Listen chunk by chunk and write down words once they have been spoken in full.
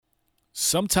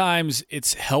sometimes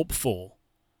it's helpful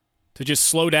to just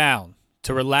slow down,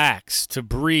 to relax, to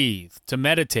breathe, to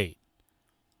meditate.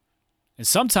 And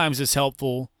sometimes it's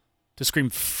helpful to scream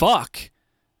fuck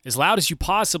as loud as you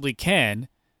possibly can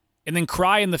and then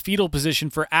cry in the fetal position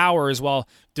for hours while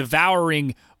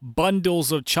devouring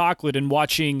bundles of chocolate and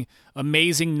watching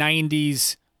amazing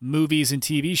 90s movies and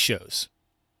TV shows.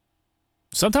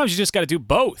 Sometimes you just got to do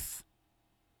both.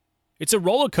 It's a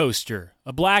roller coaster,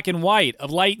 a black and white,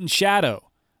 of light and shadow.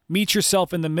 Meet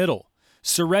yourself in the middle.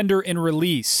 Surrender and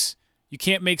release. You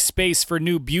can't make space for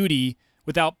new beauty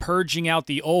without purging out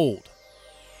the old.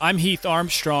 I'm Heath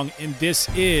Armstrong, and this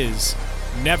is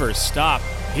Never Stop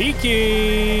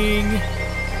Peaking.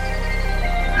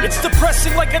 It's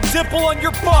depressing like a dimple on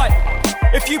your butt.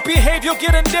 If you behave, you'll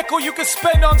get a nickel you can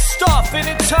spend on stuff. And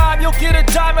in time, you'll get a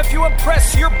dime if you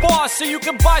impress your boss. So you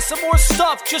can buy some more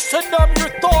stuff just to numb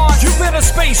your thoughts. You've been a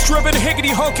space-driven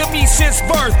higgity hunk of me since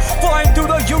birth, flying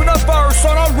through the universe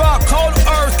on a rock called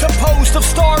Earth, composed of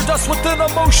stardust with an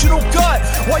emotional gut,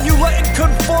 while you letting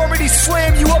conformity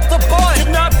slam you up the butt.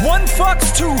 You're not one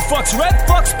fucks, two fucks, red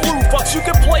fucks, blue fucks. You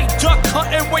can play duck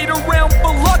hunt and wait around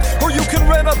for luck, or you can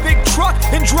rent a big truck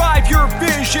and drive your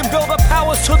vision, build a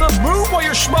palace to the moon while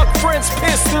your schmuck friends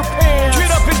piss their pants. Get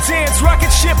up and dance,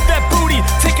 rocket ship that booty.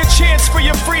 Take a chance for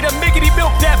your freedom, miggity milk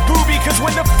that booby. Cause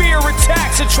when the fear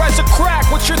attacks, it tries to crack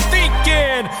what you're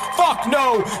thinking. Fuck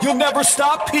no, you'll never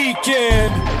stop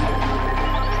peaking.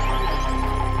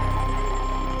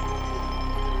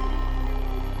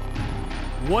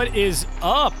 What is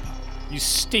up, you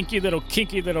stinky little,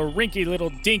 kinky little, rinky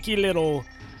little, dinky little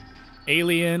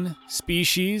alien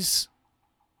species?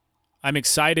 I'm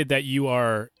excited that you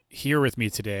are here with me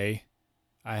today.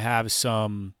 I have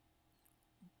some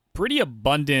pretty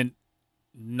abundant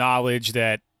knowledge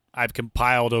that I've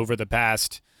compiled over the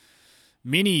past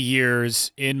many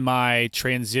years in my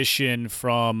transition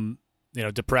from,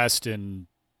 depressed and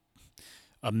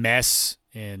a mess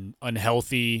and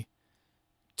unhealthy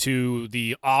to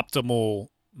the optimal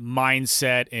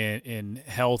mindset and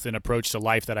health and approach to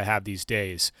life that I have these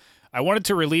days. I wanted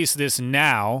to release this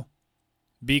now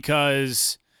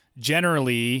because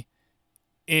generally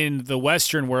in the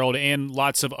Western world and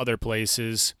lots of other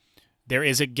places, there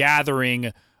is a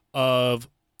gathering of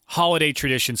holiday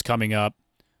traditions coming up,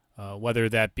 whether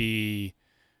that be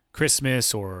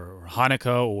Christmas or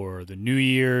Hanukkah or the New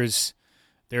Year's.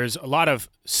 There's a lot of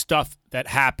stuff that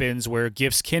happens where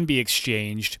gifts can be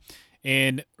exchanged.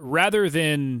 And rather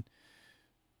than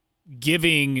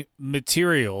giving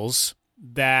materials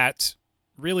that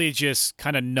really just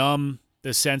kind of numb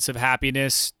the sense of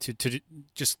happiness to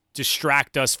just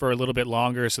distract us for a little bit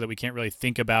longer so that we can't really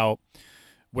think about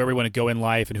where we want to go in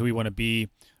life and who we want to be,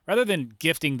 rather than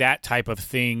gifting that type of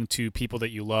thing to people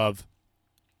that you love,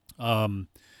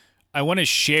 I want to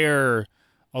share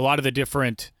a lot of the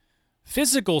different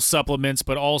physical supplements,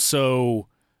 but also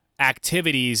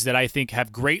activities that I think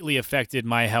have greatly affected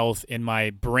my health and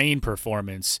my brain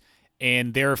performance,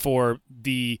 and therefore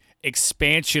the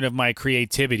expansion of my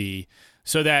creativity,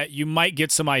 so that you might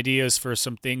get some ideas for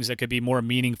some things that could be more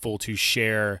meaningful to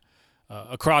share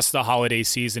across the holiday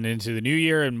season into the new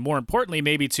year, and more importantly,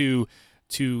 maybe to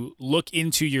look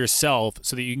into yourself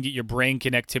so that you can get your brain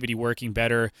connectivity working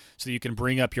better, so that you can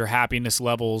bring up your happiness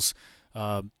levels.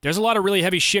 There's a lot of really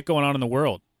heavy shit going on in the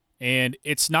world, and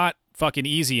it's not fucking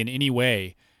easy in any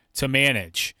way to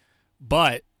manage.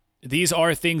 But these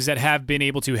are things that have been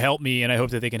able to help me, and I hope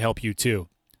that they can help you too.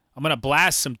 I'm going to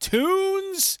blast some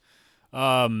tunes.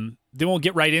 Then we'll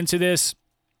get right into this.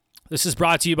 This is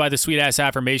brought to you by the Sweet Ass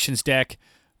Affirmations deck,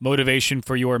 motivation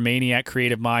for your maniac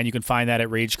creative mind. You can find that at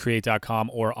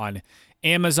ragecreate.com or on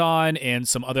Amazon and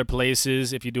some other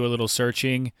places if you do a little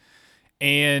searching.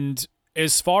 And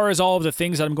as far as all of the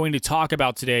things that I'm going to talk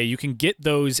about today, you can get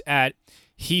those at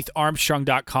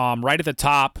heatharmstrong.com. Right at the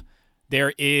top,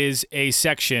 there is a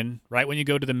section, right when you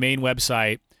go to the main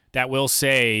website, that will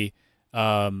say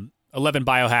 11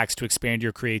 biohacks to expand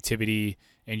your creativity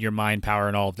and your mind power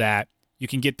and all of that. You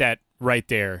can get that right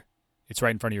there. It's right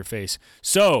in front of your face.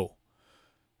 So,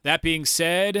 that being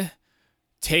said,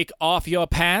 take off your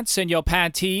pants and your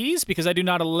panties, because I do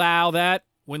not allow that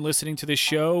when listening to this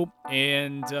show.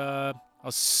 And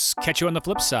I'll catch you on the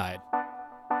flip side.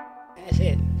 That's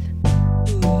it.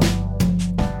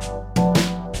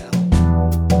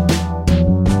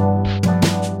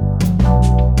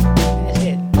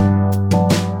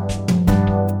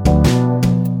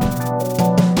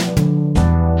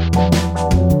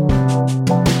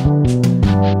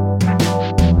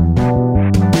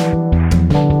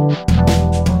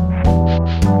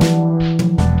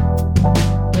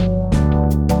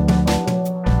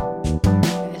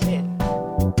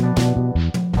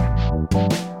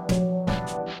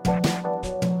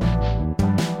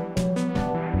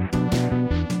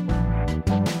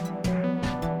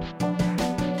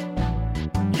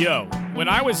 Yo, when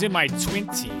I was in my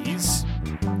 20s,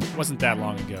 wasn't that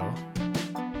long ago,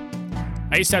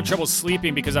 I used to have trouble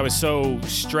sleeping because I was so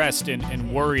stressed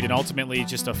and worried and ultimately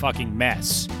just a fucking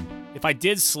mess. If I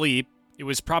did sleep, it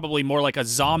was probably more like a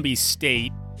zombie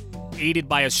state, aided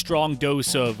by a strong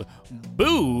dose of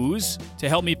booze to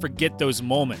help me forget those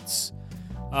moments.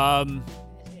 I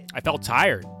felt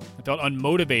tired. I felt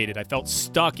unmotivated. I felt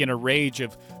stuck in a rage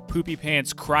of poopy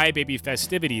pants crybaby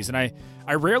festivities, and I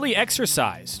rarely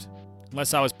exercised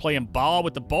unless I was playing ball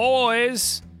with the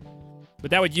boys.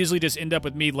 But that would usually just end up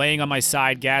with me laying on my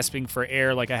side, gasping for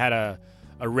air like I had a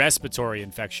respiratory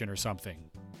infection or something.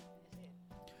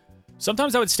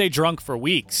 Sometimes I would stay drunk for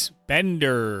weeks.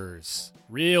 Benders.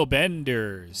 Real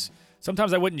benders.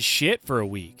 Sometimes I wouldn't shit for a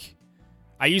week.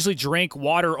 I usually drank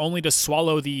water only to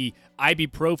swallow the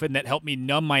ibuprofen that helped me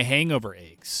numb my hangover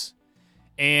aches.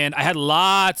 And I had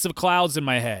lots of clouds in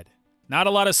my head. Not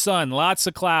a lot of sun, lots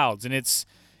of clouds. And it's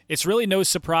really no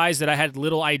surprise that I had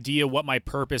little idea what my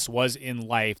purpose was in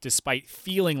life, despite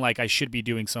feeling like I should be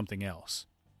doing something else.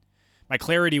 My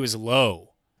clarity was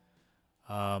low.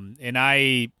 And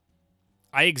I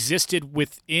existed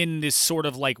within this sort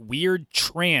of like weird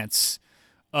trance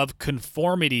of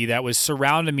conformity that was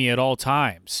surrounding me at all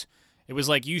times. It was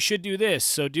like, you should do this,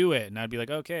 so do it. And I'd be like,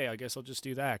 okay, I guess I'll just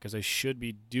do that because I should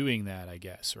be doing that, I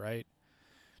guess, right?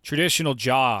 Traditional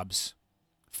jobs,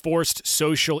 forced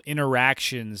social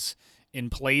interactions in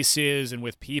places and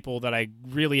with people that I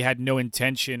really had no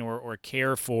intention or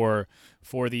care for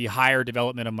the higher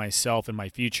development of myself and my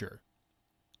future.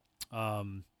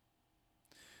 The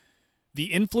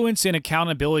influence and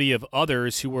accountability of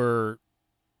others who were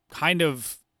kind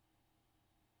of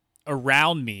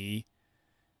around me,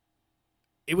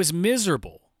 it was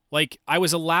miserable. Like, I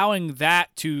was allowing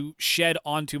that to shed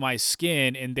onto my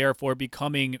skin and therefore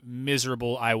becoming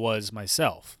miserable I was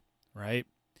myself, right?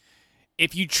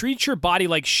 If you treat your body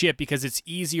like shit because it's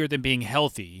easier than being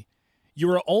healthy, you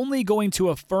are only going to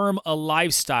affirm a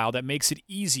lifestyle that makes it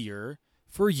easier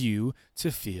for you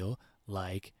to feel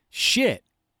like shit.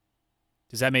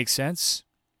 Does that make sense?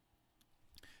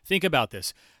 Think about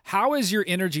this. How is your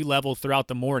energy level throughout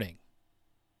the morning?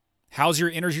 How's your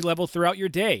energy level throughout your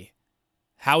day?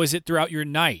 How is it throughout your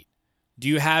night? Do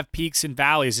you have peaks and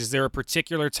valleys? Is there a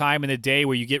particular time in the day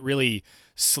where you get really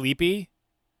sleepy?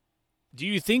 Do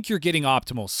you think you're getting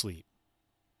optimal sleep?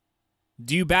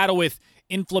 Do you battle with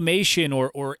inflammation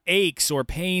or aches or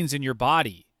pains in your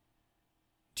body?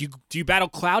 Do you battle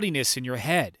cloudiness in your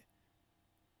head?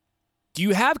 Do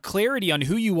you have clarity on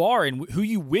who you are and who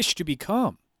you wish to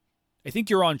become? I think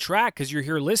you're on track because you're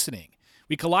here listening.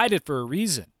 We collided for a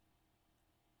reason.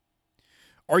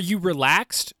 Are you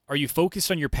relaxed? Are you focused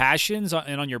on your passions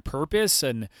and on your purpose?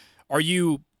 And are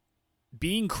you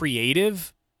being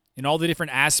creative in all the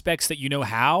different aspects that you know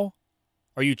how?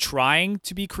 Are you trying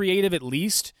to be creative at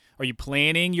least? Are you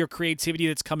planning your creativity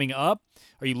that's coming up?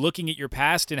 Are you looking at your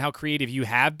past and how creative you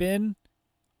have been?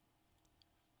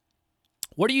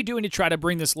 What are you doing to try to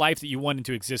bring this life that you want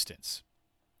into existence?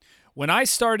 When I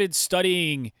started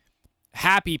studying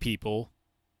happy people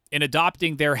and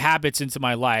adopting their habits into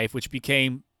my life, which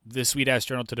became the Sweet Ass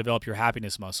Journal to Develop Your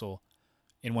Happiness Muscle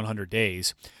in 100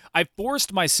 days, I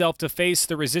forced myself to face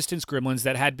the resistance gremlins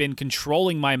that had been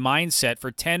controlling my mindset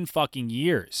for 10 fucking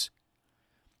years.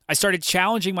 I started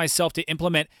challenging myself to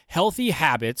implement healthy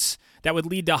habits that would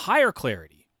lead to higher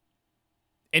clarity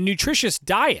and nutritious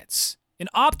diets and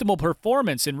optimal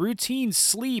performance and routine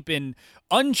sleep and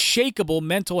unshakable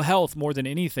mental health more than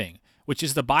anything, which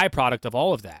is the byproduct of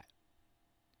all of that.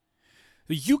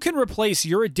 You can replace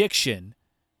your addiction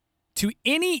to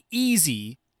any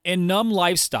easy and numb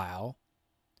lifestyle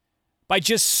by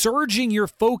just surging your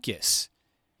focus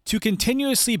to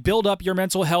continuously build up your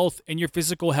mental health and your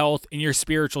physical health and your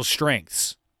spiritual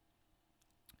strengths.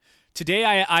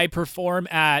 Today, I perform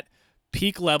at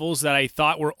peak levels that I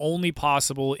thought were only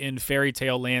possible in fairy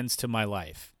tale lands to my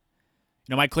life.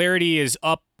 You know, my clarity is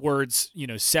upwards,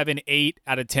 7, 8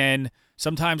 out of 10,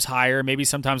 sometimes higher, maybe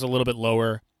sometimes a little bit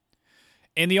lower.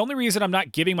 And the only reason I'm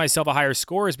not giving myself a higher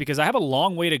score is because I have a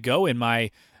long way to go in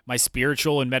my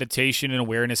spiritual and meditation and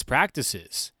awareness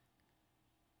practices.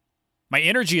 My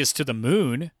energy is to the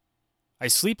moon. I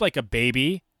sleep like a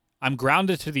baby. I'm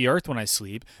grounded to the earth when I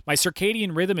sleep. My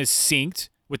circadian rhythm is synced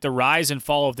with the rise and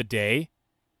fall of the day.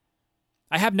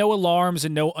 I have no alarms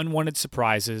and no unwanted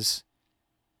surprises.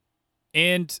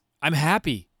 And I'm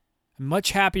happy. I'm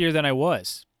much happier than I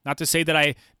was. Not to say that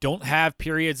I don't have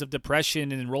periods of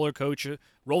depression and roller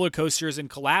coasters and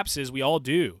collapses. We all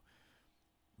do.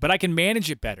 But I can manage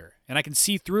it better, and I can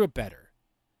see through it better.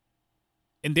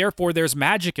 And therefore, there's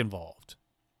magic involved.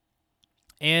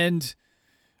 And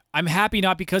I'm happy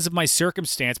not because of my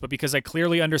circumstance, but because I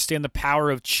clearly understand the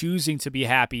power of choosing to be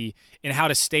happy and how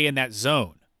to stay in that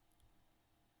zone.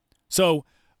 So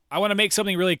I want to make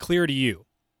something really clear to you.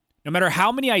 No matter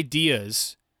how many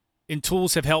ideas and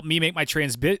tools have helped me make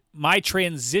my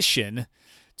transition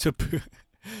to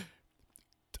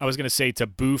I was going to say to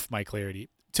boost my clarity.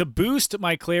 To boost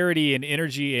my clarity and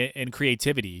energy and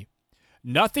creativity,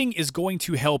 nothing is going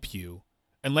to help you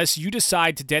unless you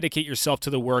decide to dedicate yourself to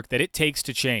the work that it takes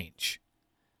to change.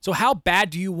 So how bad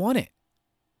do you want it?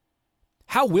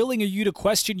 How willing are you to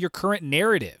question your current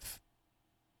narrative?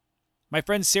 My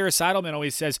friend Sarah Seidelman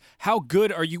always says, how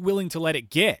good are you willing to let it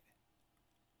get?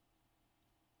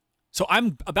 So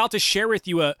I'm about to share with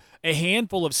you a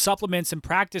handful of supplements and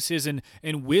practices and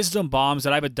wisdom bombs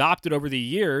that I've adopted over the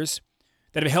years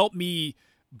that have helped me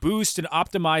boost and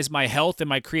optimize my health and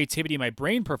my creativity and my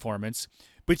brain performance.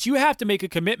 But you have to make a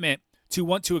commitment to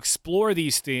want to explore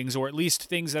these things, or at least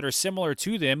things that are similar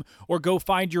to them, or go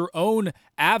find your own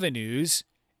avenues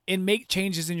and make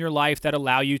changes in your life that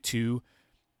allow you to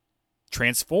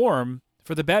transform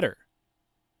for the better.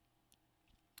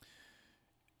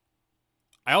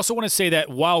 I also want to say that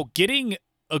while getting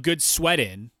a good sweat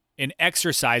in and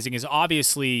exercising is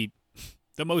obviously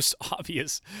the most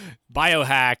obvious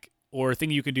biohack or thing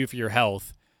you can do for your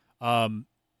health,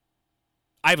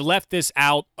 I've left this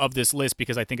out of this list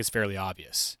because I think it's fairly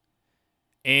obvious.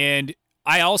 And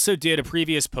I also did a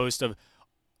previous post of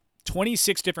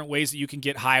 26 different ways that you can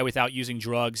get high without using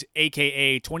drugs,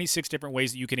 aka 26 different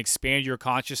ways that you can expand your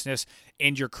consciousness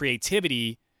and your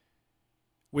creativity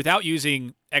without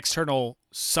using external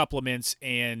supplements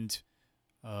and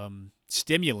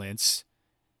stimulants.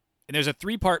 And there's a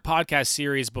 3-part podcast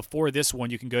series before this one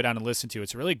you can go down and listen to.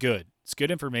 It's really good. It's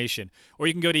good information. Or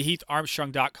you can go to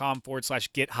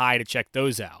heatharmstrong.com/get high to check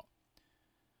those out.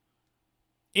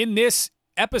 In this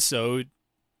episode,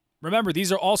 remember,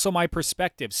 these are also my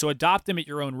perspectives, so adopt them at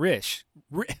your own risk.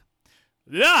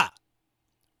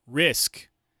 Risk.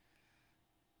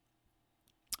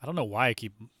 I don't know why I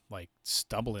keep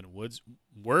stumbling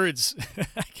words.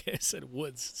 I guess I said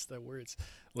woods. It's the words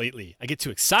lately. I get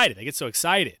too excited. I get so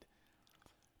excited.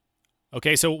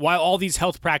 Okay, so while all these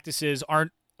health practices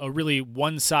aren't a really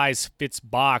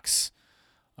one-size-fits-box,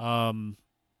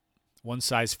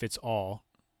 one-size-fits-all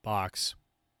box,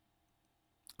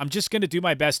 I'm just going to do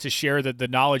my best to share the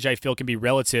knowledge I feel can be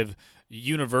relative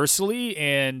universally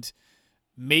and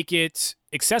make it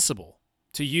accessible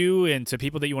to you and to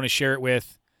people that you want to share it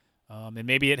with. And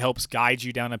maybe it helps guide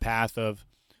you down a path of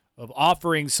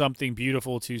offering something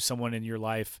beautiful to someone in your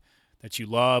life that you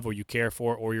love or you care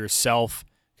for, or yourself,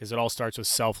 because it all starts with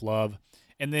self-love.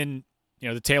 And then,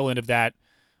 the tail end of that,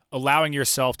 allowing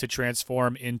yourself to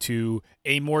transform into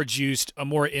a more juiced, a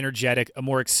more energetic, a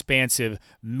more expansive,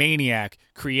 maniac,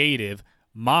 creative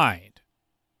mind.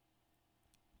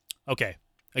 Okay.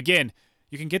 Again,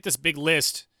 you can get this big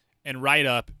list and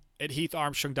write-up at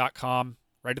heatharmstrong.com,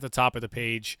 right at the top of the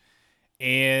page.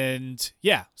 And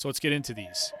yeah, so let's get into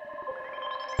these.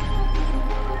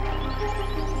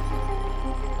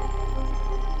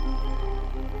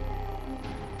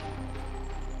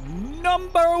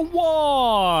 Number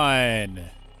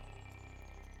 1.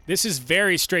 This is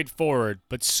very straightforward,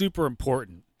 but super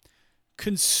important.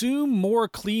 Consume more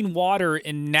clean water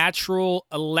and natural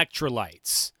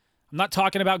electrolytes. I'm not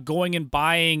talking about going and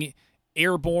buying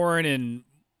airborne and,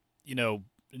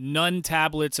 Nun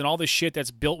tablets and all the shit that's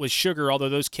built with sugar, although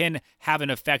those can have an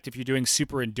effect if you're doing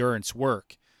super endurance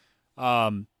work.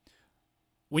 When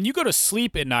you go to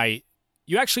sleep at night,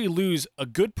 you actually lose a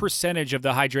good percentage of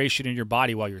the hydration in your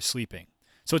body while you're sleeping.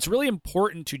 So it's really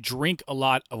important to drink a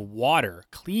lot of water,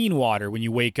 clean water, when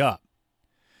you wake up.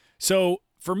 So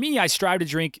for me, I strive to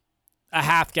drink a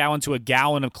half gallon to a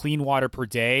gallon of clean water per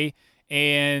day,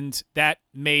 and that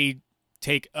may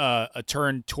take a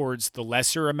turn towards the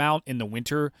lesser amount in the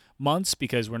winter months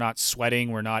because we're not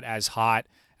sweating, we're not as hot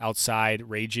outside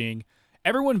raging.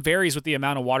 Everyone varies with the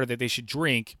amount of water that they should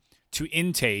drink to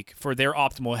intake for their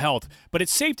optimal health, but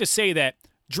it's safe to say that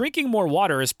drinking more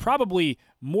water is probably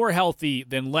more healthy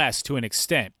than less to an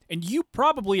extent, and you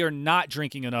probably are not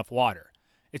drinking enough water.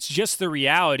 It's just the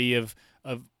reality of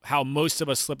how most of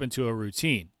us slip into a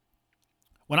routine.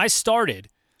 When I started,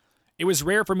 it was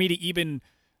rare for me to even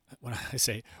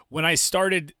when I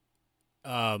started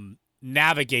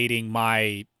navigating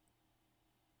my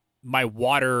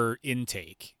water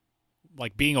intake,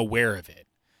 like being aware of it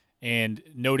and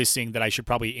noticing that I should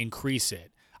probably increase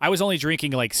it, I was only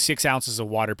drinking 6 ounces of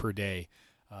water per day.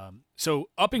 So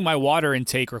upping my water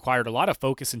intake required a lot of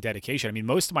focus and dedication. I mean,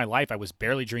 most of my life I was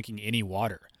barely drinking any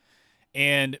water.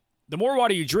 And the more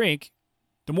water you drink,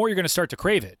 the more you're going to start to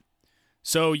crave it.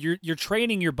 So you're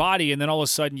training your body, and then all of a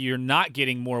sudden you're not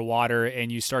getting more water,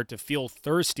 and you start to feel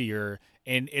thirstier.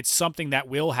 And it's something that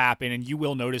will happen, and you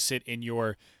will notice it in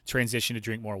your transition to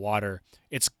drink more water.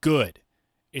 It's good.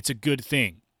 It's a good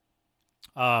thing.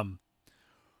 1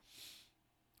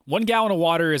 gallon of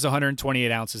water is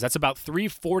 128 ounces. That's about 3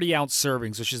 40-ounce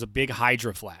servings, which is a big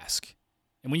Hydro Flask.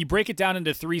 And when you break it down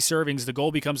into 3 servings, the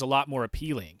goal becomes a lot more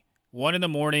appealing. 1 in the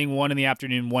morning, 1 in the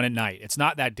afternoon, 1 at night. It's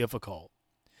not that difficult.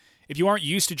 If you aren't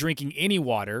used to drinking any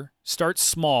water, start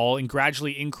small and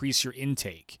gradually increase your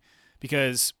intake.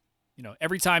 Because,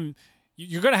 every time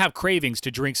you're going to have cravings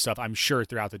to drink stuff, I'm sure,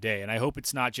 throughout the day. And I hope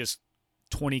it's not just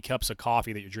 20 cups of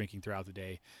coffee that you're drinking throughout the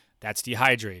day. That's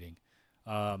dehydrating.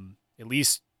 At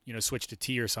least, switch to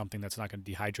tea or something that's not going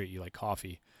to dehydrate you like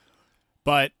coffee.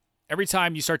 But every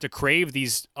time you start to crave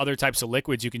these other types of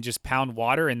liquids, you can just pound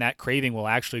water and that craving will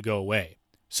actually go away.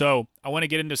 So I want to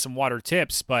get into some water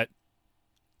tips, but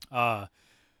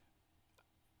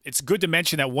it's good to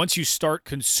mention that once you start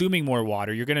consuming more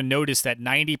water, you're going to notice that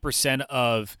 90%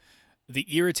 of the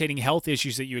irritating health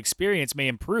issues that you experience may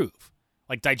improve,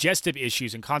 like digestive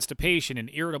issues and constipation and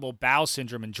irritable bowel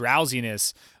syndrome and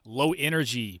drowsiness, low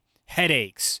energy,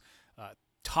 headaches,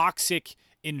 toxic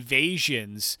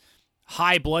invasions,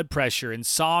 high blood pressure,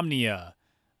 insomnia.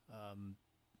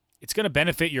 It's going to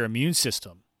benefit your immune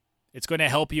system. It's going to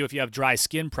help you if you have dry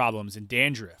skin problems and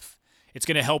dandruff. It's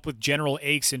going to help with general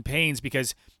aches and pains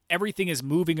because everything is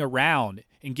moving around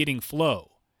and getting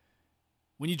flow.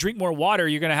 When you drink more water,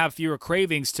 you're going to have fewer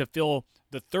cravings to fill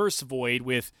the thirst void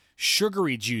with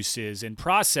sugary juices and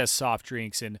processed soft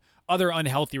drinks and other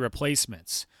unhealthy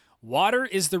replacements. Water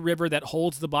is the river that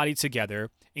holds the body together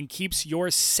and keeps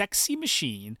your sexy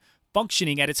machine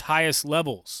functioning at its highest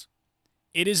levels.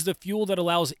 It is the fuel that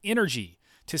allows energy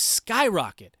to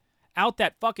skyrocket out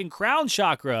that fucking crown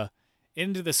chakra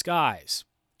into the skies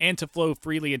and to flow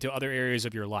freely into other areas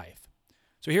of your life.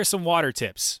 So here's some water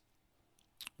tips.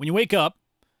 When you wake up,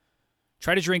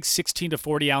 try to drink 16 to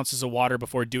 40 ounces of water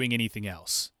before doing anything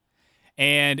else.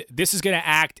 And this is going to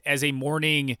act as a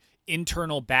morning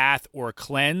internal bath or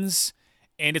cleanse,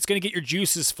 and it's going to get your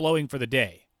juices flowing for the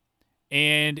day.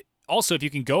 And also, if you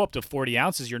can go up to 40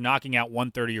 ounces, you're knocking out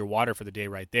 1/3 of your water for the day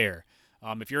right there.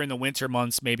 If you're in the winter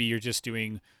months, maybe you're just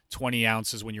doing 20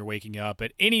 ounces when you're waking up.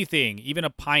 But anything, even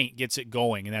a pint, gets it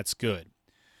going, and that's good.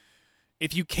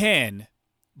 If you can,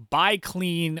 buy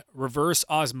clean reverse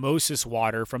osmosis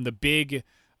water from the big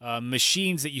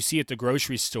machines that you see at the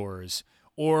grocery stores,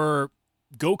 or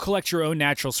go collect your own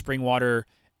natural spring water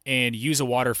and use a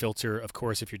water filter, of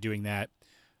course, if you're doing that.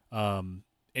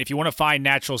 If you want to find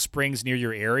natural springs near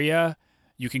your area,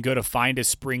 you can go to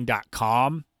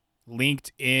findaspring.com,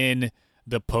 linked in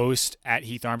the post at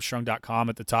heatharmstrong.com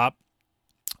at the top.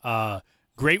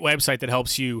 Great website that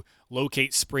helps you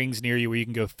locate springs near you where you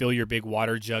can go fill your big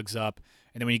water jugs up.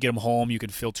 And then when you get them home, you can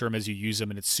filter them as you use them,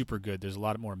 and it's super good. There's a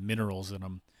lot more minerals in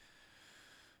them.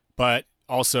 But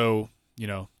also,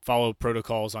 follow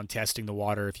protocols on testing the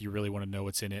water if you really want to know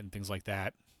what's in it and things like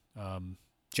that.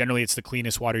 Generally, it's the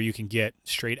cleanest water you can get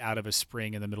straight out of a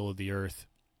spring in the middle of the earth.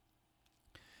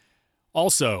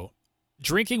 Also,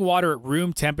 drinking water at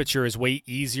room temperature is way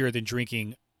easier than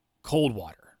drinking cold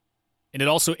water. And it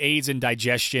also aids in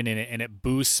digestion and it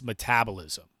boosts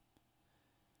metabolism.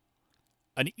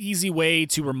 An easy way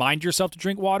to remind yourself to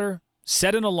drink water,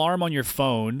 set an alarm on your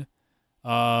phone,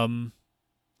 and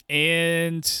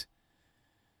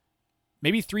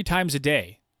maybe 3 times a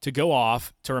day to go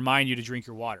off to remind you to drink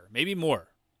your water. Maybe more.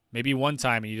 Maybe one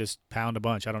time and you just pound a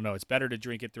bunch. I don't know. It's better to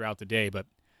drink it throughout the day, but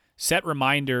set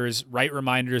reminders, write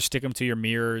reminders, stick them to your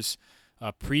mirrors,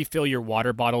 pre-fill your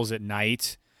water bottles at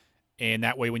night, and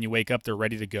that way when you wake up, they're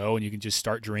ready to go and you can just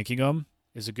start drinking them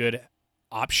is a good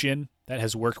option. That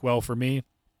has worked well for me.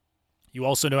 You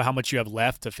also know how much you have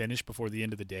left to finish before the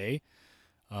end of the day,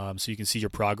 so you can see your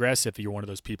progress if you're one of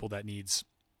those people that needs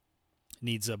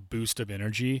a boost of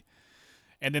energy.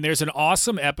 And then there's an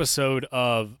awesome episode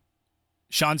of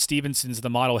Sean Stevenson's The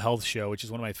Model Health Show, which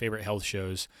is one of my favorite health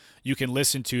shows, you can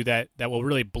listen to that will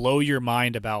really blow your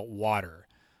mind about water,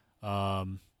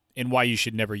 and why you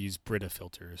should never use Brita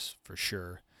filters for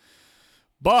sure.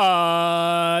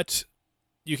 But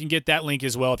you can get that link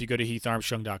as well if you go to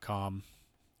heatharmstrong.com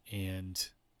and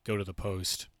go to the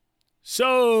post.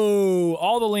 So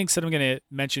all the links that I'm going to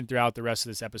mention throughout the rest of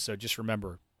this episode, just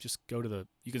remember, just go to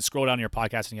you can scroll down your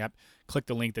podcasting app, click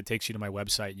the link that takes you to my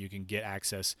website, and you can get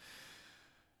access.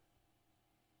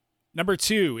 Number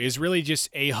 2 is really just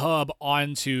a hub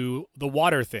onto the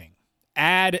water thing.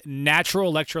 Add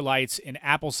natural electrolytes and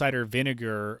apple cider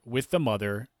vinegar with the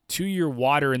mother to your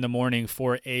water in the morning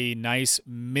for a nice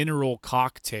mineral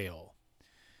cocktail.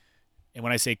 And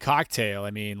when I say cocktail,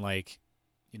 I mean like,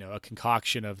 a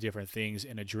concoction of different things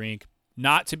in a drink.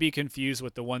 Not to be confused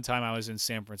with the one time I was in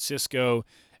San Francisco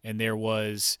and there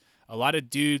was a lot of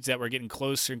dudes that were getting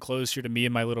closer and closer to me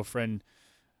and my little friend,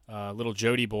 little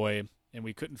Jody boy, and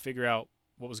we couldn't figure out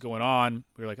what was going on.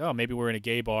 We were like, oh, maybe we're in a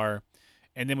gay bar.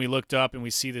 And then we looked up and we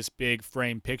see this big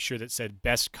frame picture that said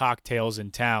best cocktails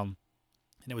in town.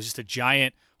 And it was just a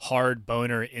giant hard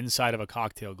boner inside of a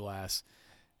cocktail glass.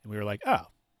 And we were like, oh,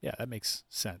 yeah, that makes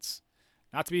sense.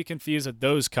 Not to be confused with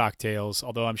those cocktails,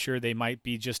 although I'm sure they might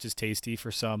be just as tasty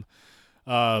for some.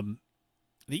 The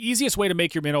easiest way to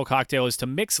make your mineral cocktail is to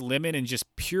mix lemon and just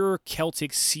pure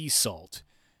Celtic sea salt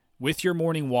with your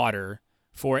morning water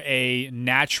for a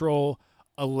natural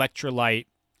electrolyte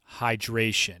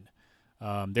hydration.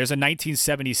 There's a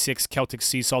 1976 Celtic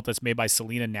sea salt that's made by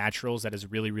Selena Naturals that is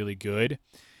really, really good.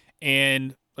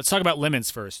 And let's talk about lemons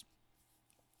first.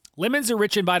 Lemons are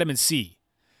rich in vitamin C,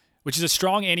 which is a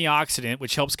strong antioxidant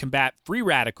which helps combat free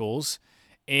radicals.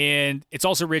 And it's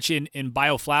also rich in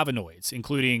bioflavonoids,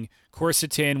 including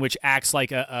quercetin, which acts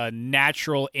like a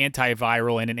natural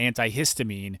antiviral and an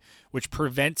antihistamine, which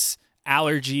prevents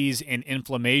allergies and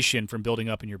inflammation from building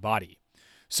up in your body.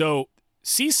 So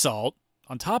sea salt,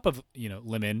 on top of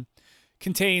lemon,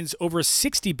 contains over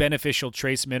 60 beneficial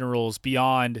trace minerals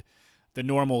beyond the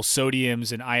normal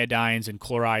sodiums and iodines and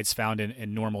chlorides found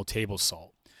in normal table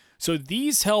salt. So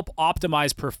these help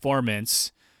optimize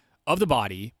performance of the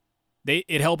body.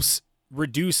 It helps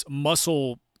reduce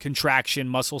muscle contraction,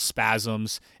 muscle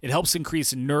spasms. It helps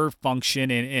increase nerve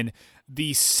function and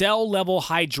the cell-level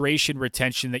hydration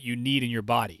retention that you need in your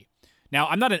body. Now,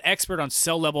 I'm not an expert on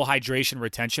cell-level hydration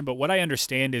retention, but what I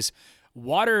understand is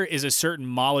water is a certain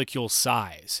molecule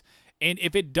size. And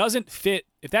if it doesn't fit,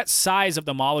 if that size of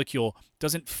the molecule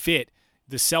doesn't fit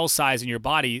the cell size in your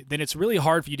body, then it's really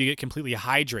hard for you to get completely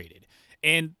hydrated.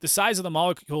 And the size of the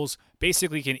molecules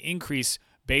basically can increase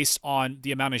based on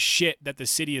the amount of shit that the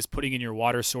city is putting in your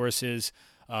water sources,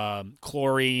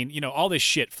 chlorine, all this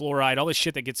shit, fluoride, all this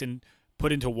shit that gets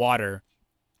put into water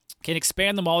can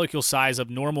expand the molecule size of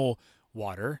normal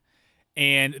water,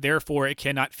 and therefore it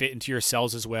cannot fit into your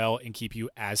cells as well and keep you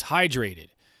as hydrated.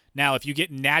 Now, if you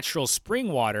get natural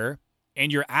spring water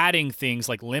and you're adding things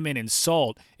like lemon and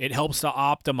salt, it helps to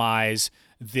optimize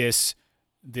this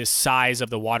size of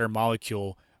the water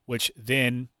molecule, which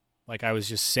then, like I was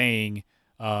just saying,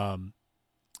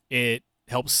 it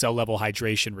helps cell level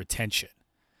hydration retention.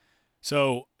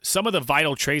 So some of the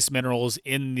vital trace minerals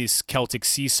in this Celtic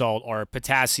sea salt are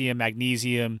potassium,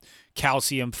 magnesium,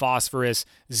 calcium, phosphorus,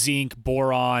 zinc,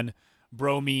 boron,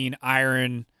 bromine,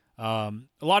 iron, a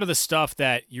lot of the stuff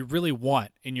that you really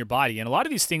want in your body. And a lot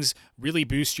of these things really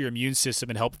boost your immune system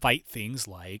and help fight things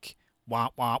like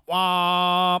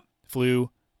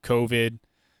flu, COVID,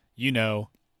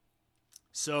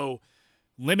 So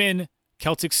lemon,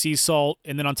 Celtic sea salt,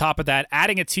 and then on top of that,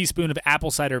 adding a teaspoon of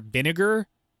apple cider vinegar,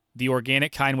 the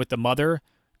organic kind with the mother,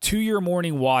 to your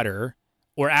morning water,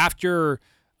 or after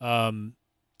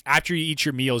you eat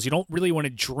your meals. You don't really want to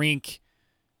drink,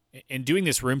 and doing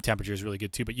this room temperature is really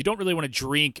good too, but you don't really want to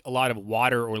drink a lot of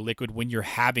water or liquid when you're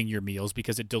having your meals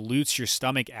because it dilutes your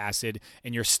stomach acid,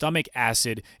 and your stomach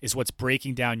acid is what's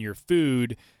breaking down your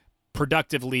food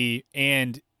productively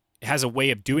and has a way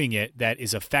of doing it that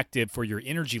is effective for your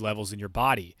energy levels in your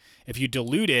body. If you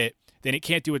dilute it, then it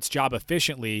can't do its job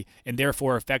efficiently and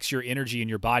therefore affects your energy in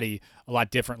your body a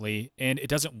lot differently, and it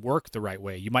doesn't work the right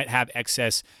way. You might have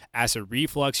excess acid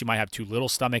reflux. You might have too little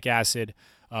stomach acid.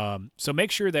 So make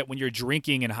sure that when you're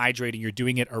drinking and hydrating, you're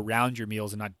doing it around your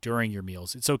meals and not during your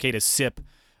meals. It's okay to sip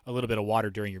a little bit of water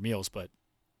during your meals, but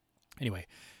anyway,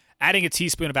 adding a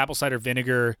teaspoon of apple cider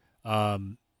vinegar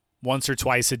once or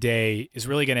twice a day is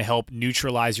really going to help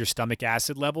neutralize your stomach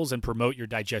acid levels and promote your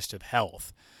digestive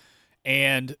health.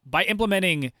 And by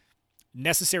implementing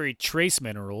necessary trace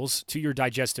minerals to your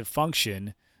digestive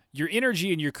function, your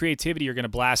energy and your creativity are going to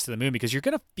blast to the moon because you're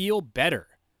going to feel better.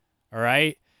 All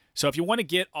right? So if you want to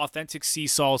get authentic sea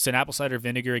salts and apple cider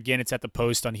vinegar, again, it's at the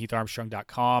post on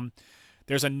heatharmstrong.com.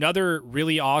 There's another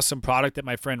really awesome product that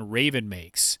my friend Raven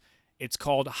makes. It's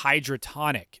called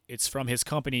Hydrotonic. It's from his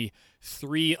company,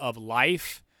 3 of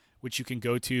Life, which you can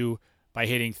go to by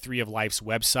hitting 3 of Life's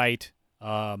website.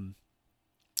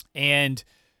 And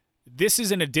this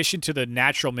is in addition to the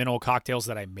natural mineral cocktails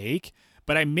that I make,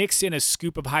 but I mix in a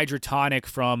scoop of Hydrotonic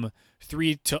from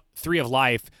 3 of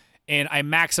Life, and I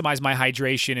maximize my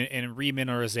hydration and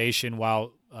remineralization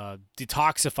while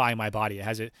detoxifying my body.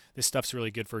 This stuff's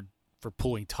really good for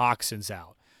pulling toxins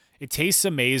out. It tastes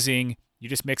amazing. You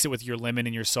just mix it with your lemon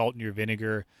and your salt and your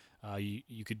vinegar.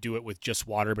 You could do it with just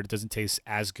water, but it doesn't taste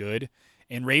as good.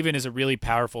 And Raven is a really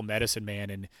powerful medicine man,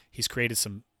 and he's created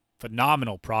some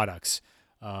phenomenal products.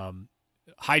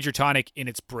 Hydrotonic in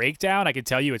its breakdown, I can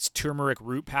tell you it's turmeric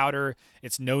root powder,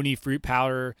 it's noni fruit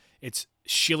powder, it's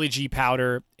shilajit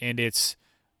powder, and it's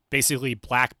basically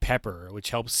black pepper, which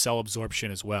helps cell absorption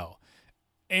as well.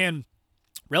 And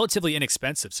relatively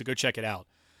inexpensive, so go check it out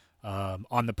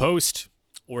on the post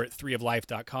or at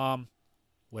 3oflife.com,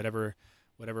 whatever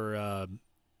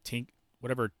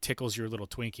tickles your little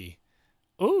Twinkie.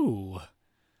 Ooh.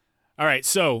 All right,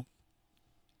 so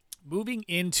moving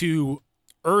into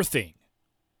earthing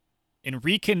and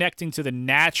reconnecting to the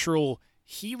natural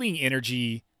healing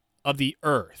energy of the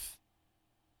earth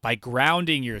by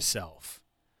grounding yourself.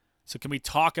 So can we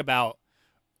talk about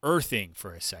earthing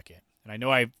for a second? And I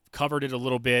know I've covered it a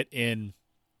little bit in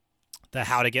the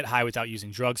How to Get High Without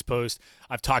Using Drugs post.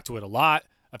 I've talked to it a lot.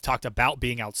 I've talked about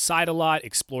being outside a lot,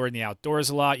 exploring the outdoors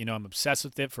a lot. You know, I'm obsessed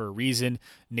with it for a reason.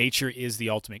 Nature is the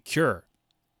ultimate cure.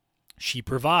 She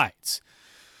provides.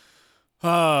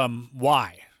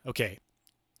 Why? Okay.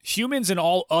 Humans and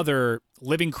all other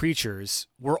living creatures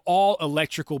were all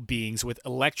electrical beings with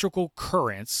electrical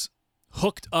currents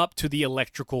hooked up to the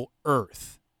electrical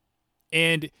earth.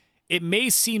 And it may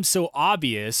seem so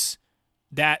obvious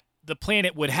that the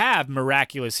planet would have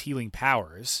miraculous healing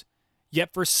powers,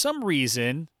 yet for some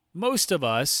reason, most of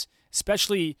us,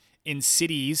 especially in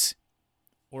cities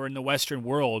or in the Western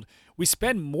world, we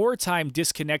spend more time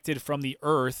disconnected from the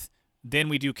earth than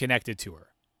we do connected to her.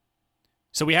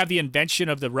 So we have the invention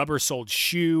of the rubber-soled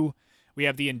shoe. We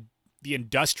have the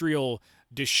industrial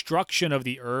destruction of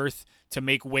the earth to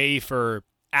make way for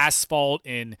asphalt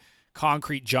and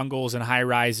concrete jungles and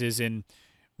high-rises. And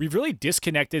we've really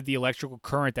disconnected the electrical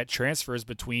current that transfers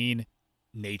between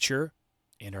nature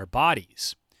and our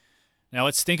bodies. Now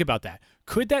let's think about that.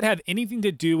 Could that have anything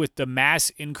to do with the mass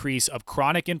increase of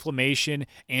chronic inflammation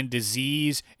and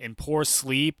disease and poor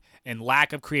sleep and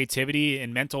lack of creativity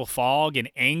and mental fog and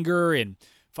anger and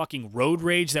fucking road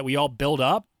rage that we all build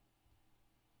up?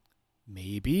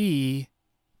 Maybe.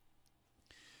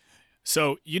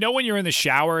 So, you know when you're in the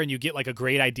shower and you get like a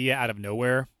great idea out of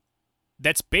nowhere?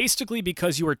 That's basically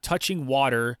because you are touching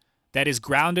water that is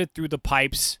grounded through the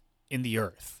pipes in the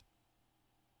earth.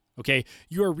 Okay?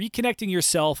 You are reconnecting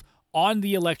yourself on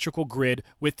the electrical grid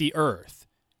with the earth,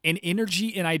 and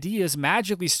energy and ideas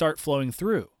magically start flowing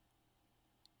through.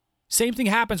 Same thing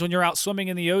happens when you're out swimming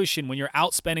in the ocean, when you're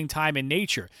out spending time in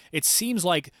nature. It seems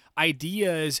like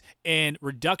ideas and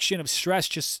reduction of stress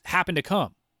just happen to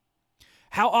come.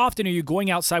 How often are you going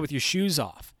outside with your shoes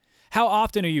off? How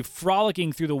often are you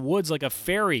frolicking through the woods like a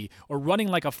fairy or running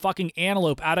like a fucking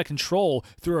antelope out of control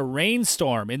through a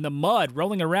rainstorm in the mud,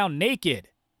 rolling around naked?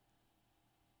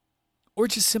 Or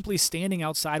just simply standing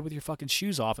outside with your fucking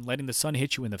shoes off and letting the sun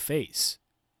hit you in the face?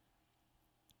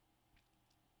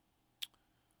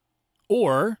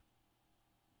 Or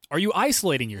are you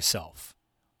isolating yourself?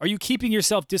 Are you keeping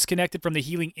yourself disconnected from the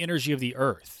healing energy of the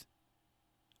earth?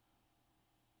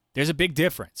 There's a big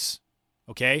difference,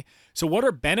 okay? So what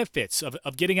are benefits of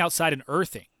getting outside and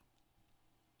earthing?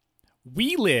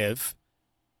 We live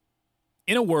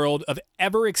in a world of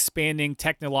ever-expanding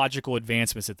technological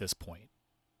advancements at this point.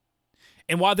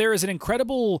 And while there is an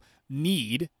incredible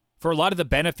need for a lot of the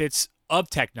benefits of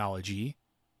technology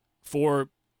for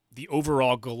the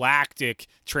overall galactic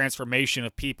transformation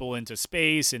of people into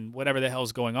space and whatever the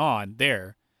hell's going on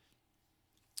there,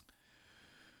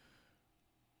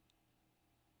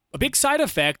 a big side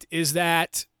effect is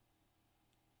that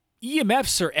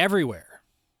EMFs are everywhere.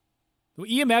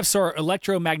 EMFs are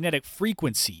electromagnetic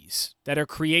frequencies that are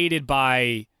created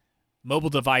by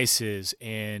mobile devices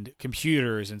and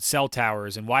computers and cell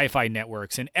towers and Wi-Fi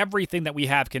networks and everything that we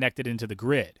have connected into the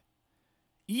grid.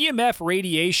 EMF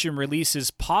radiation releases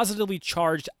positively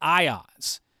charged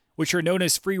ions, which are known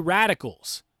as free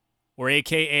radicals, or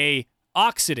AKA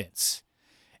oxidants.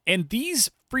 And these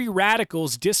free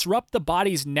radicals disrupt the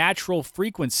body's natural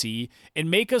frequency and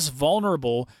make us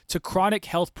vulnerable to chronic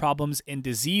health problems and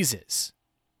diseases.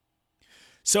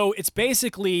 So it's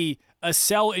basically a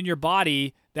cell in your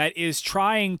body that is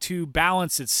trying to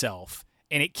balance itself,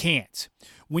 and it can't.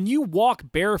 When you walk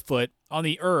barefoot on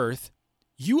the earth,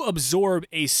 you absorb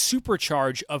a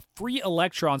supercharge of free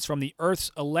electrons from the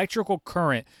earth's electrical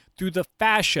current through the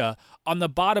fascia on the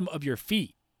bottom of your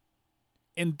feet.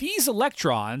 And these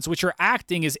electrons, which are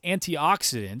acting as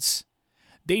antioxidants,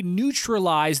 they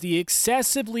neutralize the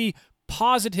excessively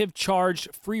positive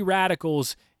charged free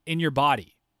radicals in your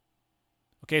body.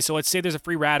 Okay, so let's say there's a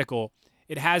free radical.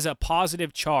 It has a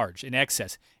positive charge in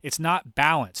excess. It's not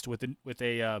balanced with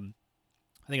a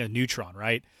neutron,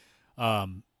 right?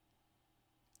 And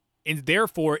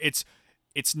therefore, it's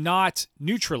it's not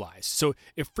neutralized. So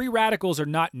if free radicals are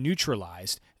not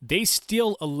neutralized, they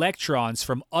steal electrons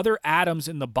from other atoms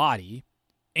in the body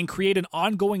and create an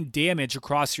ongoing damage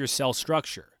across your cell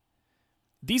structure.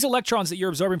 These electrons that you're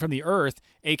absorbing from the earth,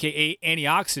 aka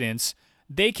antioxidants,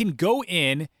 they can go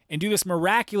in and do this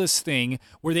miraculous thing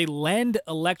where they lend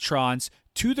electrons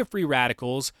to the free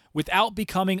radicals without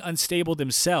becoming unstable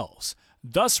themselves,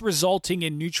 thus resulting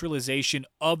in neutralization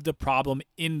of the problem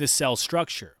in the cell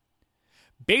structure.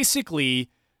 Basically,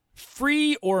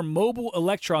 free or mobile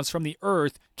electrons from the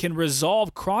earth can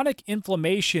resolve chronic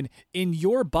inflammation in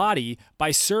your body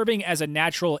by serving as a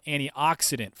natural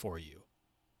antioxidant for you.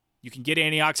 You can get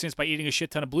antioxidants by eating a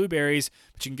shit ton of blueberries,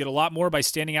 but you can get a lot more by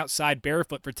standing outside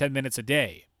barefoot for 10 minutes a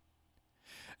day.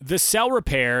 The cell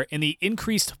repair and the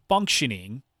increased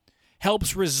functioning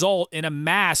helps result in a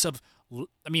mass of,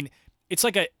 it's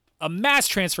like a mass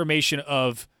transformation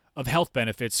of health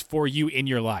benefits for you in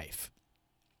your life.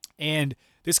 And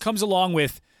this comes along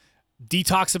with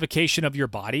detoxification of your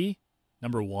body,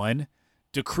 number one,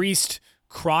 decreased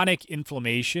chronic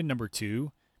inflammation, number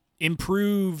two,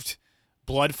 improved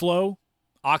blood flow,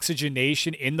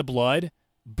 oxygenation in the blood,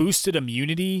 boosted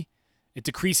immunity. It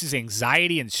decreases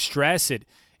anxiety and stress. It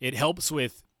helps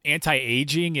with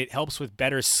anti-aging. It helps with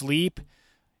better sleep.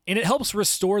 And it helps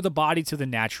restore the body to the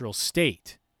natural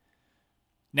state.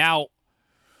 Now,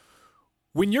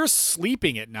 when you're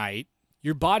sleeping at night,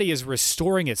 your body is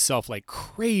restoring itself like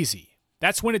crazy.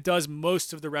 That's when it does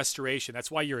most of the restoration.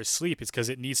 That's why you're asleep. It's because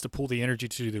it needs to pull the energy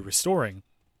to do the restoring.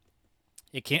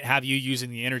 It can't have you using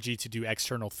the energy to do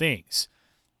external things.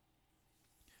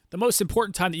 The most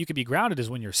important time that you can be grounded is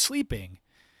when you're sleeping.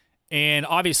 And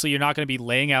obviously, you're not going to be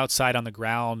laying outside on the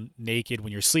ground naked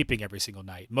when you're sleeping every single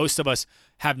night. Most of us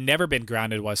have never been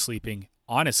grounded while sleeping,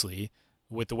 honestly,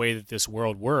 with the way that this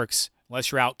world works.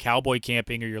 Unless you're out cowboy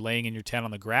camping or you're laying in your tent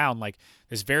on the ground, like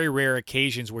there's very rare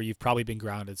occasions where you've probably been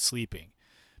grounded sleeping.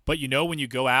 But when you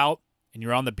go out and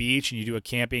you're on the beach and you do a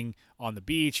camping on the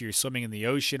beach, or you're swimming in the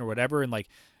ocean or whatever, and like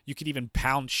you could even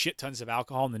pound shit tons of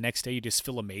alcohol and the next day you just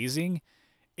feel amazing.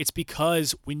 It's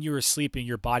because when you were sleeping,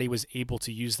 your body was able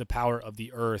to use the power of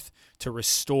the earth to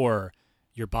restore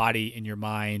your body and your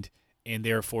mind, and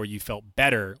therefore you felt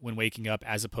better when waking up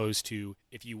as opposed to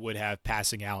if you would have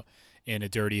passing out in a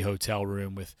dirty hotel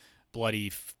room with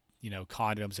bloody,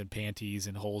 condoms and panties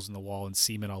and holes in the wall and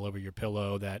semen all over your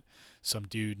pillow that some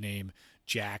dude named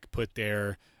Jack put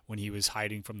there when he was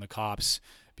hiding from the cops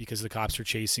because the cops were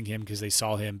chasing him because they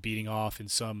saw him beating off in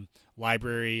some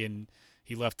library, and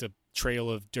he left a trail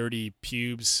of dirty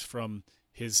pubes from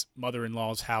his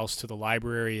mother-in-law's house to the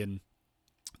library, and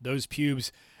those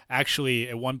pubes actually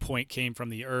at one point came from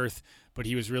the earth, but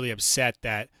he was really upset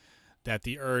that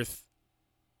the earth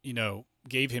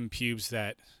gave him pubes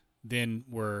that then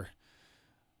were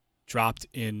dropped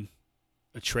in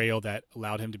a trail that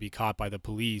allowed him to be caught by the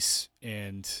police.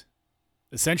 And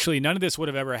essentially none of this would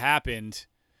have ever happened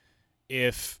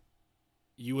if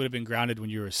you would have been grounded when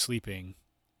you were sleeping,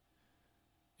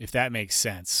 if that makes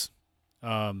sense.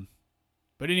 But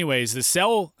anyways, the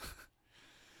cell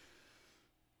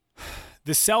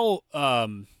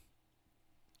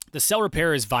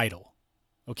repair is vital.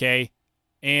 Okay.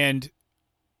 And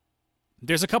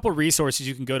there's a couple resources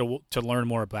you can go to learn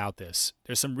more about this.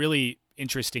 There's some really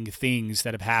interesting things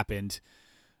that have happened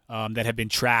that have been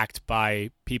tracked by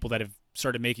people that have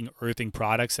started making earthing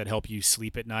products that help you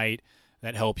sleep at night,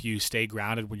 that help you stay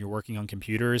grounded when you're working on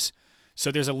computers.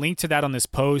 So there's a link to that on this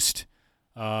post.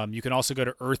 You can also go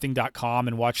to earthing.com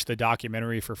and watch the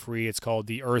documentary for free. It's called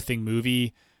The Earthing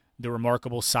Movie, The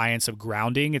Remarkable Science of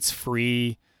Grounding. It's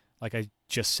free, like I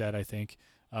just said, I think.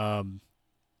 And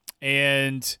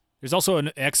there's also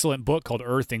an excellent book called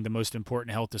Earthing, The Most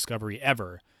Important Health Discovery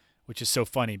Ever, which is so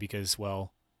funny because,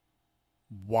 well,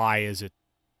 why is it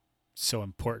so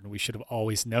important? We should have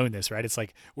always known this, right? It's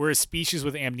like we're a species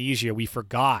with amnesia. We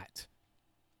forgot.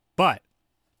 But,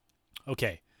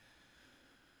 okay.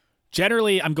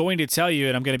 Generally, I'm going to tell you,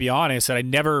 and I'm going to be honest, that I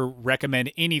never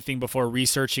recommend anything before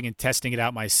researching and testing it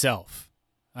out myself.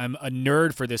 I'm a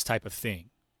nerd for this type of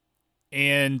thing.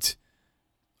 And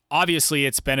obviously,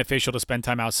 it's beneficial to spend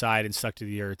time outside and stuck to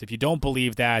the earth. If you don't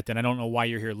believe that, then I don't know why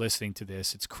you're here listening to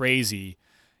this. It's crazy.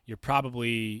 You're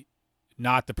probably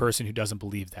not the person who doesn't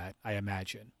believe that, I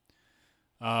imagine.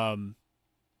 So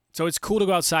it's cool to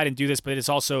go outside and do this, but it's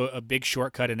also a big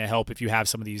shortcut and a help if you have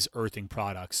some of these earthing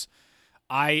products.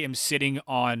 I am sitting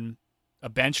on a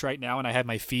bench right now, and I have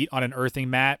my feet on an earthing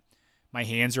mat. My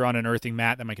hands are on an earthing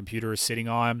mat that my computer is sitting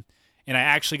on. And I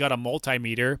actually got a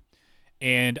multimeter,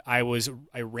 and I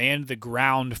ran the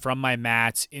ground from my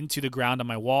mats into the ground on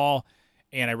my wall,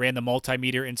 and I ran the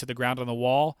multimeter into the ground on the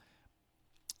wall.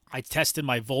 I tested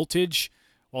my voltage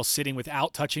while sitting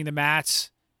without touching the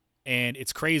mats, and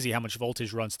it's crazy how much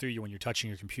voltage runs through you when you're touching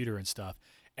your computer and stuff.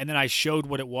 And then I showed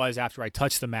what it was after I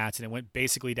touched the mats, and it went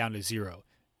basically down to zero.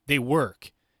 They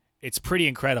work. It's pretty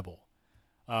incredible.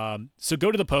 So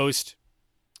go to the post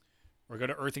or go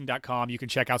to earthing.com. You can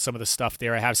check out some of the stuff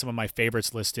there. I have some of my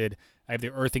favorites listed. I have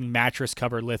the Earthing mattress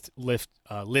cover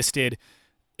listed.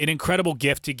 An incredible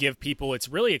gift to give people. It's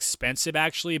really expensive,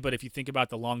 actually, but if you think about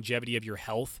the longevity of your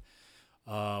health,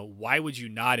 why would you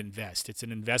not invest? It's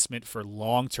an investment for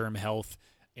long-term health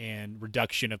and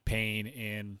reduction of pain,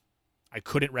 and I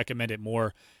couldn't recommend it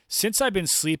more. Since I've been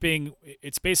sleeping,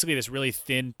 it's basically this really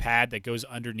thin pad that goes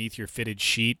underneath your fitted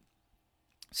sheet.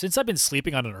 Since I've been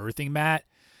sleeping on an earthing mat,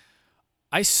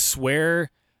 I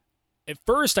swear, at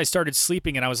first I started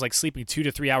sleeping and I was like sleeping 2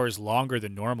 to 3 hours longer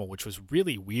than normal, which was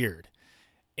really weird.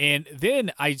 And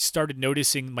then I started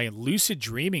noticing my lucid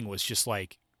dreaming was just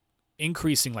like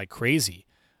increasing like crazy.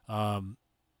 I'm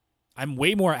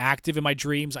way more active in my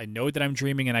dreams. I know that I'm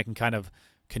dreaming and I can kind of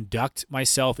conduct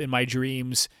myself in my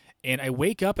dreams. And I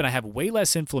wake up and I have way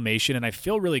less inflammation and I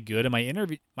feel really good and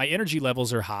my energy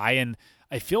levels are high and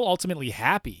I feel ultimately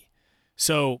happy.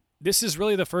 So this is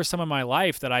really the first time in my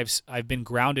life that I've been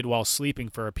grounded while sleeping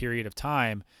for a period of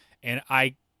time. And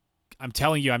I'm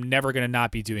telling you, I'm never going to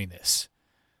not be doing this.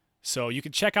 So you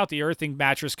can check out the Earthing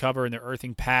mattress cover and the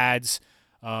Earthing pads.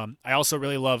 I also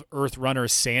really love Earth Runner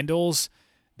sandals.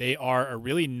 They are a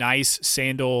really nice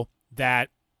sandal that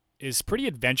is pretty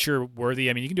adventure worthy.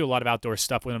 I mean, you can do a lot of outdoor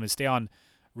stuff with them and stay on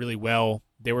really well.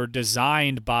 They were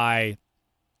designed by,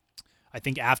 I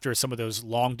think, after some of those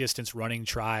long distance running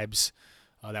tribes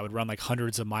that would run like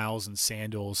hundreds of miles in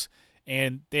sandals.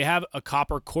 And they have a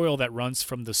copper coil that runs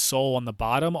from the sole on the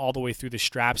bottom all the way through the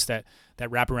straps that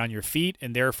wrap around your feet.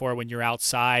 And therefore, when you're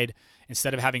outside,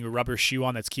 instead of having a rubber shoe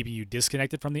on that's keeping you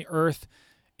disconnected from the earth,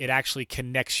 it actually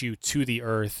connects you to the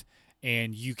earth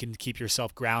and you can keep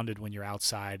yourself grounded when you're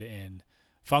outside and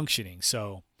functioning.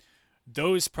 So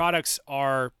those products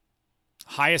are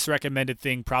highest recommended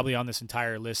thing probably on this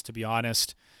entire list, to be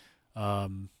honest.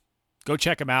 Go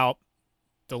check them out.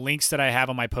 The links that I have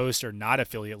on my post are not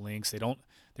affiliate links.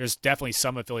 There's definitely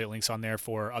some affiliate links on there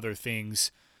for other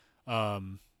things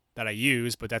that I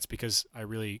use, but that's because I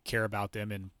really care about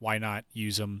them and why not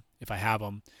use them if I have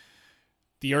them.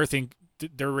 The Earthing,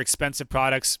 they're expensive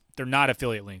products. They're not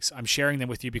affiliate links. I'm sharing them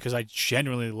with you because I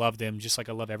genuinely love them, just like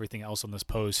I love everything else on this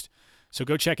post. So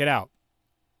go check it out.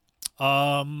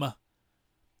 All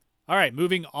right,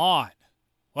 moving on.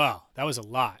 Wow, that was a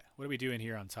lot. What are we doing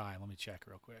here on time? Let me check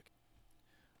real quick.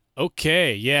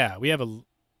 Okay, yeah,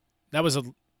 that was a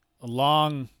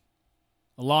long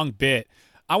bit.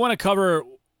 I want to cover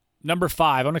number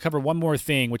 5. I want to cover one more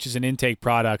thing, which is an intake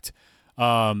product.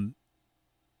 And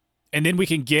then we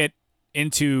can get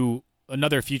into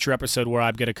another future episode where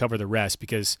I'm going to cover the rest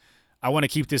because I want to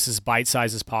keep this as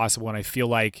bite-sized as possible. And I feel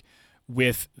like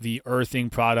with the Earthing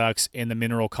products and the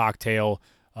mineral cocktail,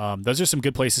 those are some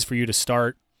good places for you to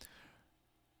start.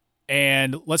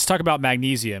 And let's talk about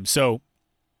magnesium. So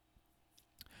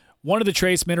one of the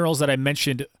trace minerals that I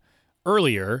mentioned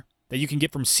earlier that you can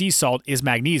get from sea salt is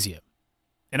magnesium.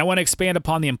 And I want to expand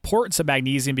upon the importance of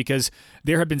magnesium because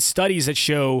there have been studies that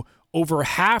show over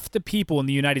half the people in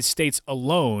the United States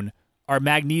alone are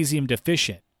magnesium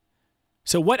deficient.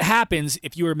 So what happens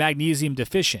if you are magnesium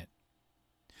deficient?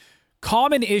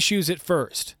 Common issues at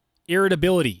first: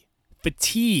 irritability,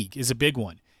 fatigue is a big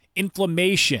one,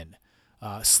 inflammation,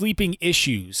 sleeping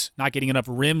issues, not getting enough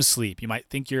REM sleep. You might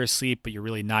think you're asleep, but you're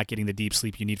really not getting the deep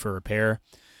sleep you need for repair.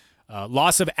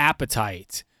 Loss of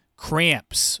appetite,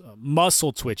 cramps,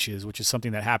 muscle twitches, which is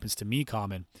something that happens to me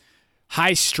common,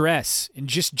 high stress, and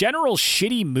just general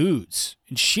shitty moods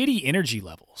and shitty energy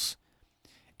levels.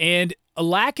 And a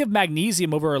lack of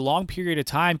magnesium over a long period of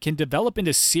time can develop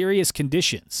into serious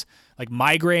conditions like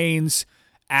migraines,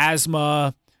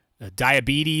 asthma,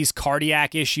 diabetes,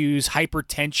 cardiac issues,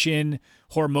 hypertension,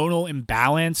 hormonal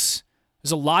imbalance.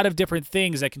 There's a lot of different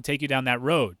things that can take you down that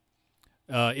road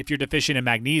if you're deficient in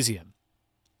magnesium.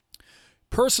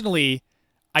 Personally,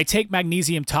 I take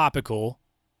magnesium topical,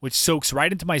 which soaks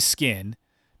right into my skin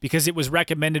because it was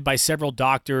recommended by several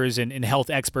doctors and health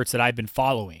experts that I've been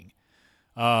following.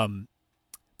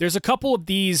 There's a couple of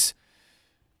these.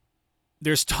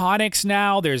 There's tonics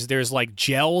now. There's like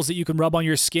gels that you can rub on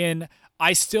your skin.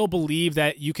 I still believe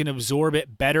that you can absorb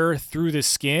it better through the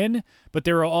skin, but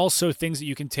there are also things that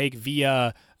you can take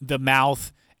via the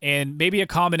mouth, and maybe a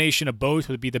combination of both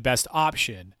would be the best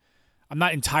option. I'm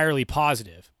not entirely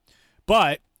positive.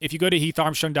 But if you go to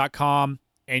heatharmstrong.com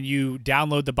and you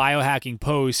download the biohacking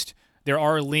post, there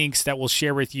are links that will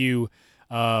share with you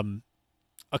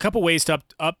a couple ways to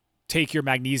uptake your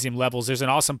magnesium levels. There's an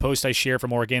awesome post I share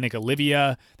from Organic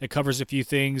Olivia that covers a few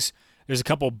things. There's a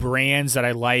couple brands that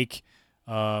I like.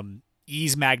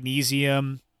 Ease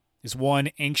Magnesium is one.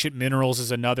 Ancient Minerals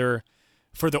is another.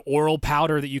 For the oral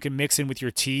powder that you can mix in with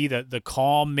your tea, the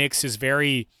Calm mix is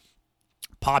very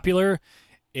popular.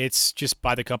 It's just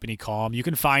by the company Calm. You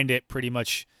can find it pretty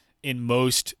much in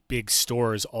most big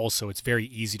stores also. It's very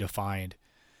easy to find.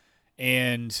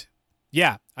 And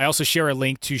yeah, I also share a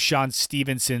link to Sean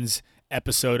Stevenson's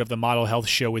episode of the Model Health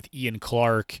Show with Ian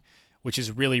Clark, which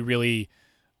is really, really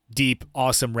deep,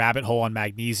 awesome rabbit hole on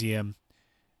magnesium.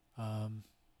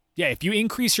 Yeah, if you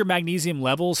increase your magnesium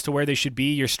levels to where they should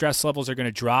be, your stress levels are going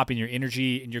to drop and your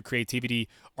energy and your creativity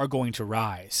are going to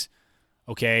rise.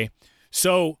 Okay?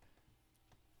 So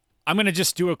I'm going to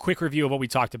just do a quick review of what we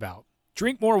talked about.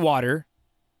 Drink more water,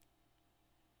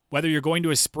 whether you're going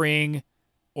to a spring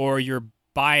or you're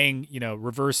buying,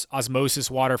 reverse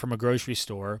osmosis water from a grocery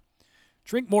store.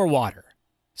 Drink more water.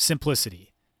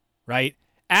 Simplicity, right?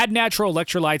 Add natural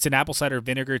electrolytes and apple cider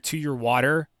vinegar to your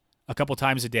water a couple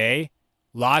times a day.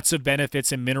 Lots of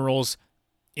benefits and minerals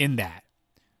in that,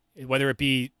 whether it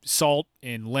be salt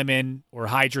in lemon or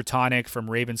Hydrotonic from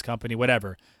Raven's Company,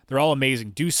 whatever. They're all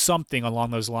amazing. Do something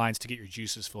along those lines to get your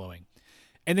juices flowing.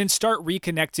 And then start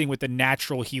reconnecting with the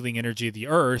natural healing energy of the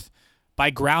earth by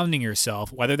grounding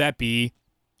yourself, whether that be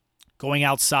going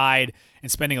outside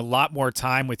and spending a lot more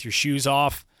time with your shoes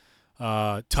off,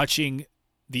 touching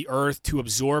the earth to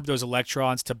absorb those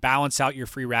electrons, to balance out your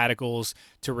free radicals,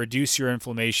 to reduce your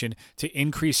inflammation, to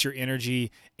increase your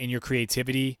energy and your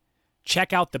creativity.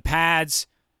 Check out the pads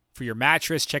for your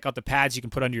mattress. Check out the pads you can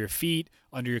put under your feet,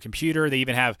 under your computer. They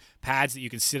even have pads that you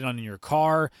can sit on in your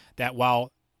car that,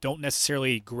 while don't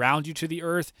necessarily ground you to the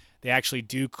earth, they actually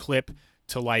do clip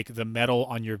to like the metal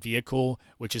on your vehicle,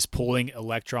 which is pulling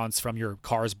electrons from your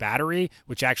car's battery,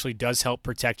 which actually does help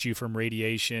protect you from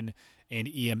radiation and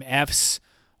EMFs.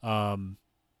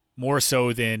 More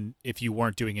so than if you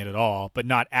weren't doing it at all, but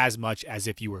not as much as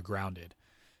if you were grounded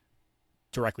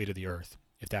directly to the earth,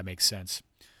 if that makes sense.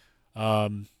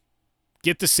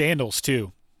 Get the sandals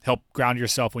too. Help ground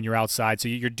yourself when you're outside. So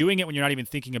you're doing it when you're not even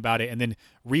thinking about it, and then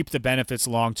reap the benefits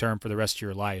long-term for the rest of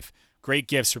your life. Great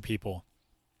gifts for people.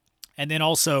 And then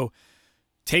also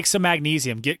take some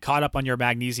magnesium. Get caught up on your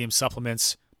magnesium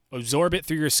supplements. Absorb it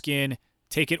through your skin.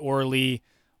 Take it orally.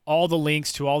 All the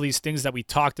links to all these things that we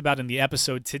talked about in the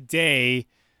episode today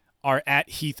are at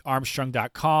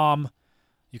heatharmstrong.com.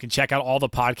 You can check out all the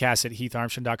podcasts at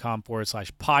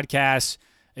heatharmstrong.com/podcasts.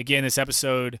 Again, this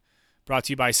episode brought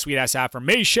to you by Sweet Ass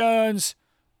Affirmations,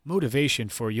 motivation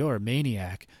for your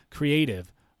maniac,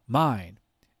 creative mind.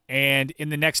 And in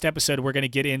the next episode, we're going to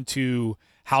get into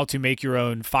how to make your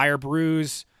own fire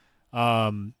brews,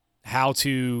 how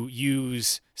to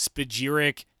use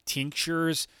spagyric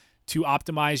tinctures to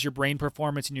optimize your brain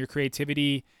performance and your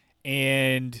creativity,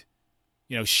 and,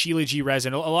 Shilajit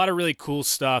resin, a lot of really cool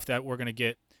stuff that we're going to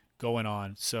get going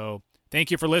on. So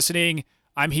thank you for listening.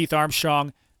 I'm Heath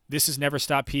Armstrong. This is Never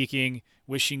Stop Peaking,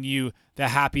 wishing you the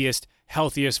happiest,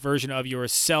 healthiest version of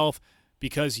yourself,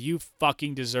 because you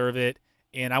fucking deserve it.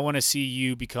 And I want to see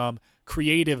you become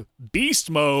creative beast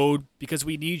mode, because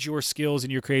we need your skills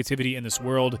and your creativity in this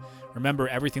world. Remember,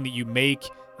 everything that you make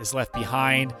is left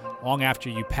behind long after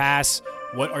you pass.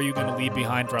 What are you going to leave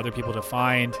behind for other people to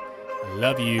find? I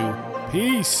love you.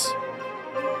 Peace.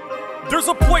 There's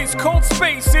a place called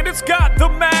space and it's got the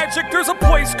magic. There's a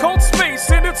place called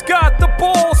space and it's got the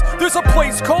balls. There's a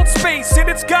place called space and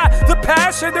it's got the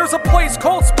passion. There's a place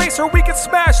called space where we can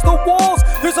smash the walls.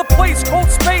 There's a place called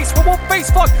space where we'll face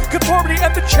fuck conformity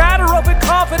and the chatter of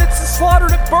incompetence is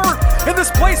slaughtered at birth. In this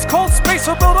place called space,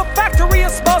 we'll build a factory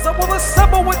of smiles that will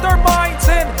assemble with our minds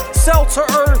and sell to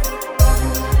earth.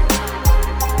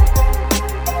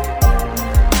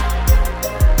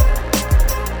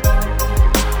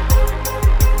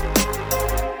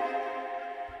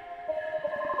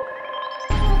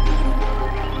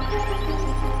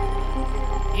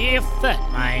 You foot,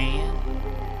 man.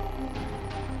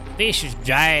 This is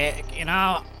Jack, and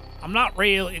I'm not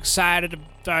real excited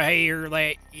to hear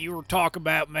that you were talking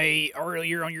about me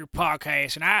earlier on your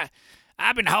podcast, and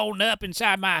I've been holding up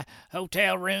inside my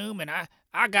hotel room, and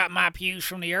I got my pubes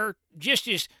from the earth just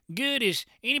as good as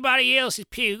anybody else's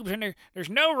pubes, and there's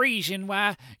no reason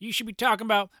why you should be talking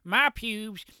about my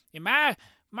pubes and my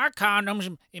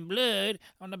condoms and blood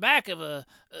on the back of a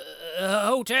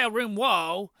hotel room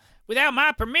wall without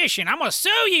my permission. I'm gonna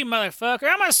sue you, motherfucker.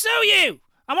 I'm gonna sue you.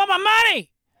 I want my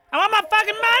money. I want my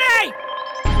fucking money.